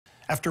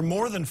After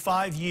more than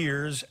 5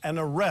 years, an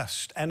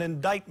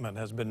indictment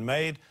has been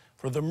made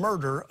for the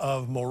murder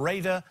of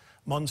Moreira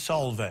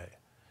Monsalve.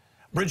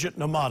 Bridget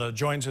Namada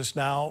joins us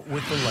now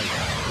with the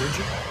latest.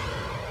 Bridget?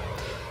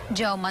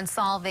 Joe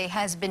Monsalve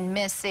has been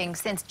missing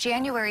since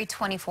January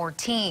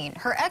 2014.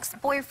 Her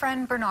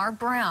ex-boyfriend, Bernard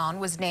Brown,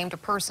 was named a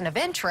person of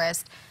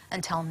interest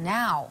until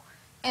now.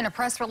 In a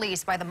press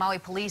release by the Maui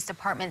Police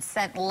Department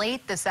sent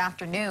late this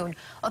afternoon,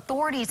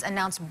 authorities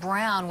announced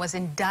Brown was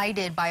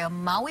indicted by a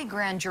Maui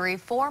grand jury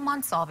for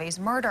Monsalve's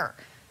murder.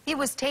 He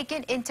was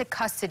taken into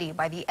custody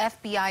by the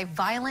FBI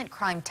Violent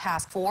Crime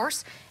Task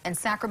Force and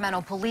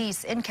Sacramento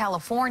Police in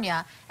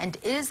California and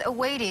is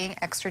awaiting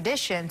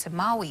extradition to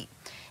Maui.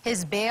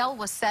 His bail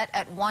was set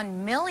at $1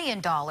 million.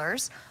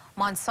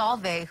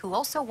 Monsalve, who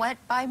also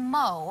went by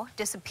Mo,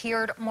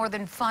 disappeared more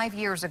than 5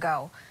 years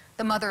ago.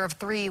 The mother of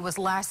 3 was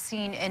last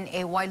seen in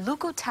a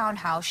Wailuku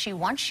townhouse she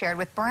once shared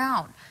with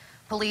Brown.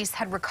 Police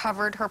had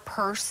recovered her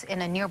purse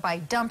in a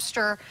nearby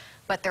dumpster,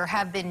 but there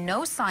have been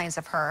no signs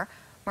of her.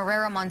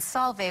 Moreira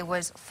Monsalve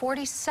was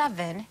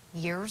 47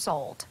 years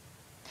old.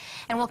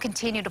 And we'll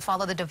continue to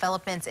follow the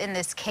developments in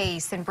this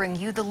case and bring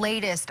you the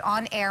latest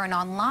on air and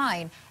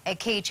online at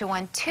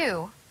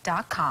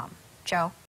KHON2.com. Joe?